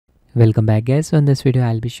Welcome back guys. So in this video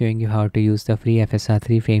I'll be showing you how to use the free FSR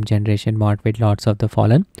 3 frame generation mod with Lords of the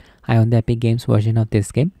Fallen. I own the Epic Games version of this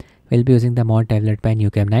game. We'll be using the mod developed by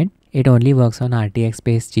Nukem9. It only works on RTX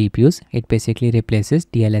based GPUs. It basically replaces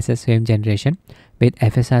DLSS frame generation with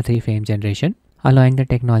FSR 3 frame generation, allowing the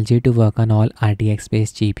technology to work on all RTX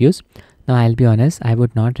based GPUs. Now I'll be honest, I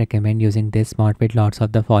would not recommend using this mod with Lords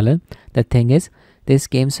of the Fallen. The thing is, this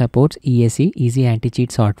game supports EAC, Easy Anti-Cheat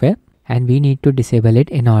software, and we need to disable it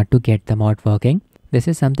in order to get the mod working. This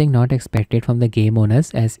is something not expected from the game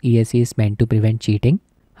owners, as EAC is meant to prevent cheating.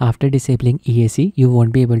 After disabling EAC, you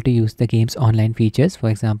won't be able to use the game's online features, for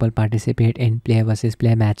example participate in player versus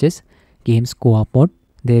player matches, game's co-op mode.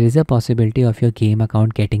 There is a possibility of your game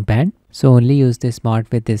account getting banned, so only use this mod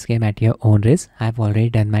with this game at your own risk. I've already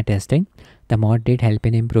done my testing. The mod did help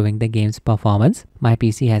in improving the game's performance. My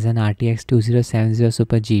PC has an RTX 2070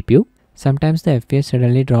 Super GPU. Sometimes the FPS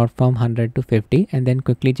suddenly dropped from 100 to 50 and then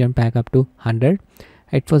quickly jumped back up to 100.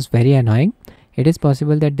 It was very annoying. It is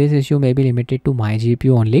possible that this issue may be limited to my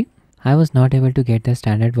GPU only. I was not able to get the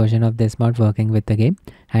standard version of this mod working with the game.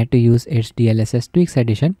 I had to use its DLSS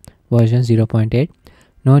edition version 0.8.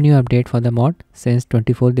 No new update for the mod since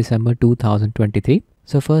 24 December 2023.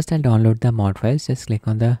 So first I'll download the mod files. Just click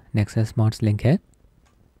on the Nexus mods link here.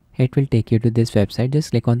 It will take you to this website.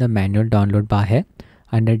 Just click on the manual download bar here.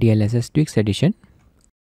 Under DLSS edition,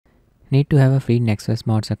 need to have a free Nexus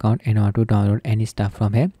mods account in order to download any stuff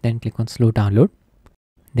from here. Then click on slow download.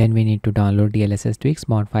 Then we need to download DLSS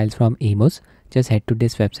mod files from Emoose. Just head to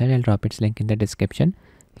this website. I'll drop its link in the description.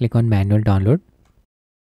 Click on manual download.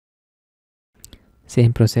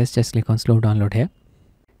 Same process, just click on slow download here.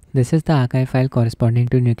 This is the archive file corresponding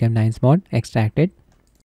to Nukem9's mod. Extract it.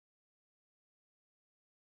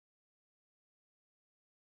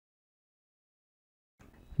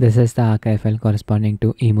 This is the archive file corresponding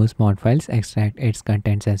to Emoose mod files. Extract its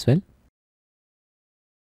contents as well.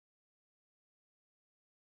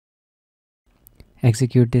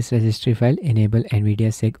 Execute this registry file. Enable NVIDIA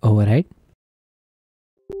Vsync override.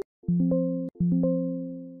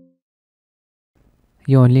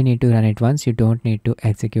 You only need to run it once. You don't need to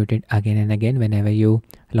execute it again and again whenever you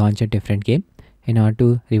launch a different game. In order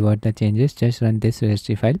to revert the changes, just run this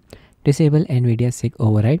registry file. Disable NVIDIA Vsync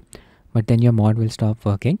override. But then your mod will stop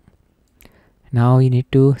working. Now you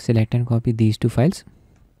need to select and copy these two files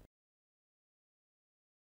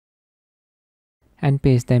and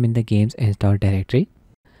paste them in the game's install directory.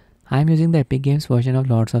 I am using the Epic Games version of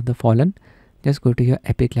Lords of the Fallen. Just go to your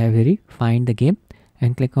Epic library, find the game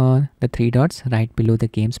and click on the three dots right below the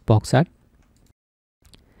game's box art.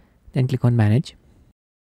 Then click on manage.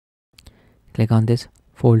 Click on this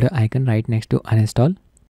folder icon right next to uninstall.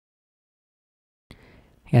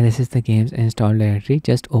 Yeah, this is the game's install directory.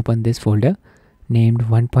 Just open this folder named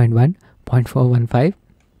 1.1.415.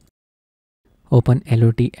 Open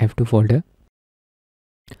LOTF2 folder.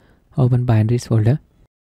 Open binaries folder.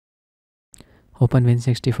 Open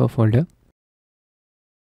Win64 folder.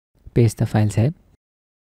 Paste the files here.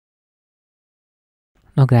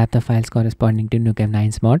 Now grab the files corresponding to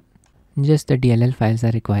Nukem9's mod. Just the DLL files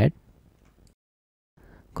are required.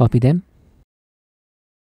 Copy them.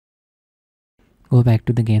 Go back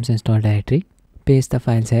to the game's install directory. Paste the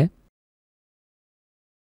files here.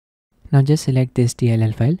 Now just select this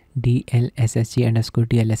DLL file,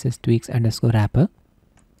 DLSSG_DLSS tweaks_wrapper.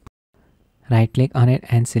 Right click on it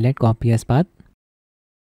and select copy as path.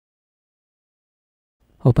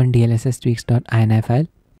 Open DLSS tweaks.ini file.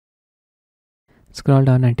 Scroll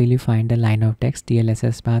down until you find the line of text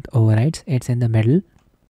DLSS path overrides. It's in the middle.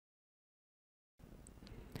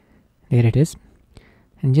 There it is.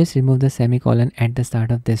 And just remove the semicolon at the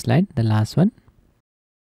start of this line, the last one.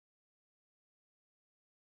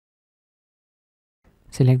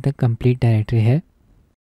 Select the complete directory here.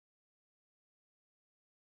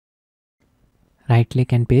 Right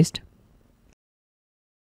click and paste.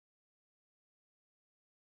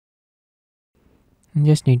 You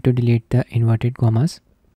just need to delete the inverted commas.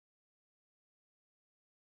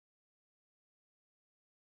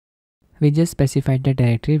 We just specified the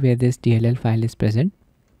directory where this DLL file is present.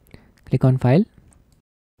 Click on File,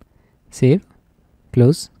 Save,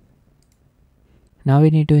 Close. Now we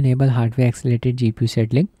need to enable hardware accelerated GPU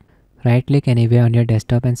scheduling. Right click anywhere on your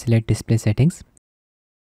desktop and select Display Settings.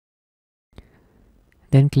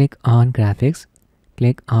 Then click on Graphics.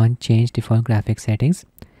 Click on Change Default Graphics Settings.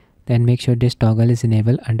 Then make sure this toggle is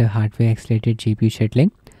enabled under hardware accelerated GPU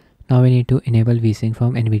scheduling. Now we need to enable Vsync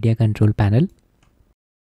from NVIDIA Control Panel.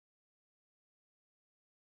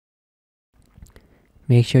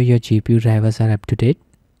 Make sure your GPU drivers are up to date.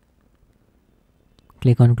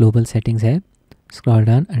 Click on Global Settings here. Scroll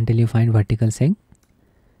down until you find Vertical Sync.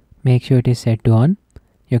 Make sure it is set to on.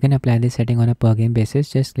 You can apply this setting on a per game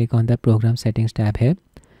basis. Just click on the program settings tab here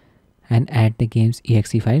and add the game's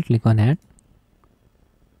exe file. Click on add.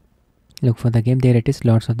 Look for the game. There it is,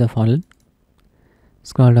 Lords of the Fallen.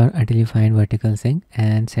 Scroll down until you find vertical sync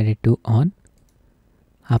and set it to on.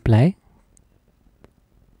 Apply.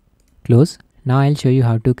 Close. Now I'll show you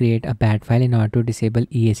how to create a bad file in order to disable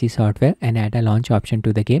EAC software and add a launch option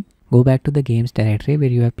to the game. Go back to the games directory where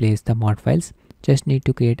you have placed the mod files. Just need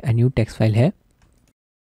to create a new text file here.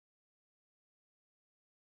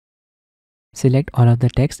 Select all of the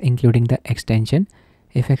text including the extension.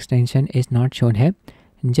 If extension is not shown here,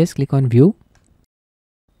 just click on view,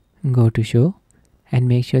 go to show and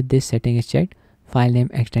make sure this setting is checked. File name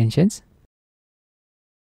extensions.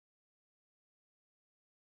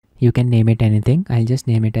 You can name it anything. I'll just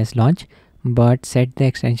name it as launch, but set the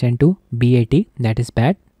extension to BAT, that is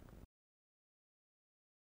bad.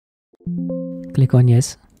 Click on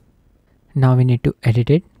yes. Now we need to edit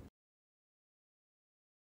it.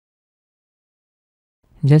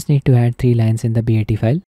 Just need to add 3 lines in the BAT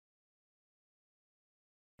file.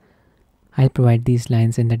 I'll provide these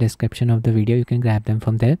lines in the description of the video. You can grab them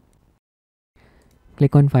from there.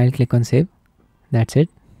 Click on file, click on save. That's it.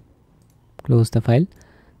 Close the file.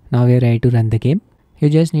 Now we are ready to run the game. You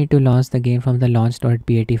just need to launch the game from the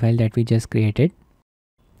launch.bat file that we just created.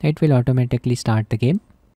 It will automatically start the game.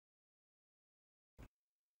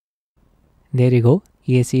 There you go.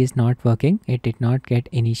 EAC is not working. It did not get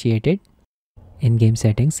initiated. In-game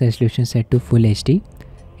settings, resolution set to Full HD.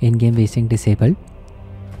 In-game Vsync disabled.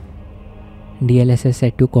 DLSS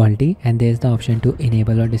set to quality, and there is the option to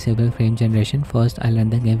enable or disable frame generation. First I'll run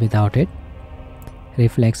the game without it.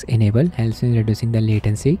 Reflex enable helps in reducing the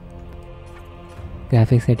latency.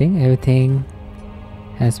 Graphics setting, everything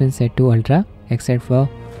has been set to ultra except for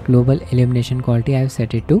global illumination quality. I have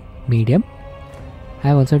set it to medium. I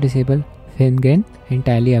have also disabled film grain,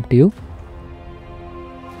 entirely up to you.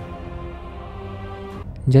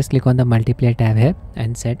 Just click on the multiplayer tab here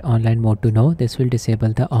and set online mode to no. This will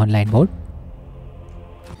disable the online mode.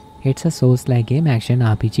 It's a Souls-like game, action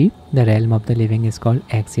RPG. The realm of the living is called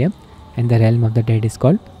Axiom and the realm of the dead is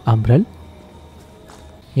called Umbral.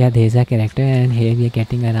 Yeah, there's a character and here we are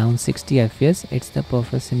getting around 60 FPS. It's the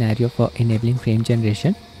perfect scenario for enabling frame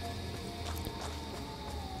generation.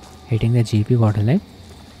 Hitting the GPU bottleneck.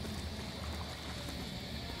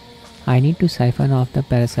 I need to siphon off the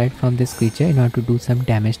parasite from this creature in order to do some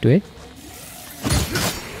damage to it.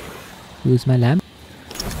 Use my lamp.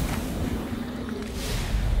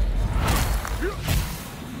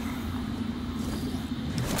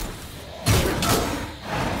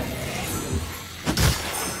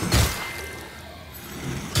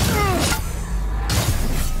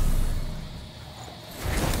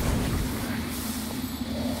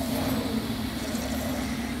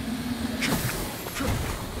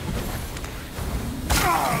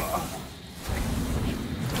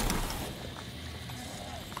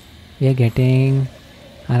 We are getting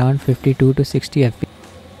around 52 to 60 FPS.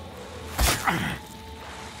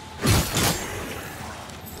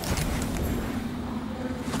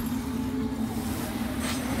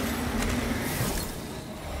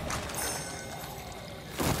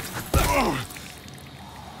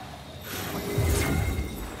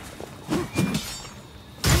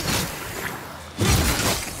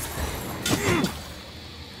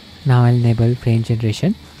 Now I'll enable frame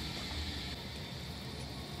generation.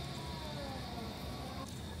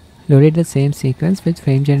 Loaded the same sequence with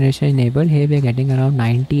frame generation enabled. Here we are getting around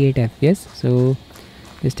 98 FPS. So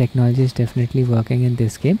this technology is definitely working in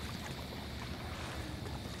this game.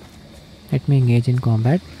 Let me engage in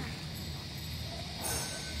combat.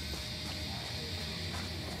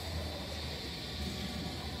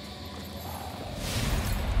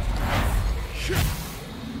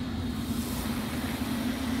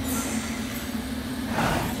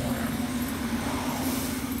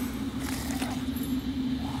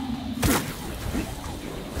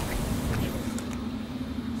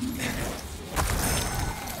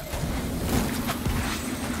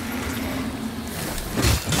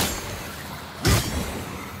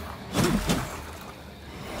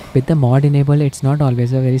 With the mod enabled, it's not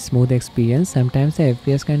always a very smooth experience. Sometimes the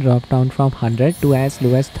FPS can drop down from 100 to as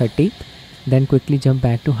low as 30, then quickly jump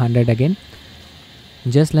back to 100 again.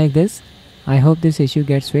 Just like this. I hope this issue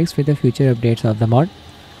gets fixed with the future updates of the mod.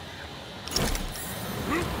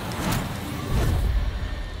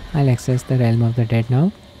 I'll access the realm of the dead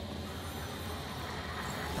now.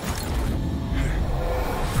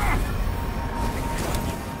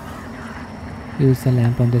 Use the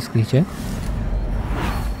lamp on this creature.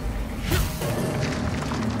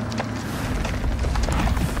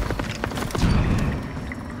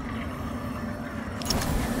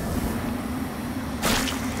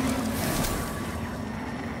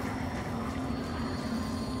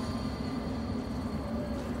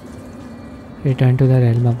 Return to the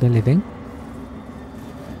realm of the living.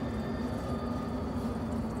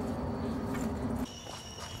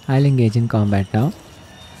 I'll engage in combat now.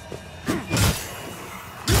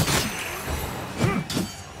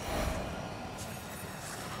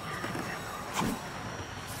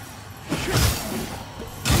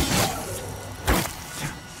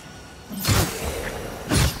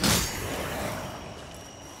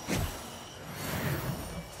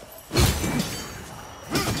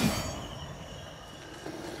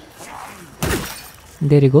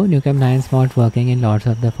 There you go, Nukem9's mod working in Lords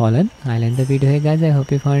of the Fallen. I'll end the video here guys. I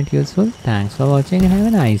hope you found it useful. Thanks for watching and have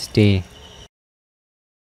a nice day.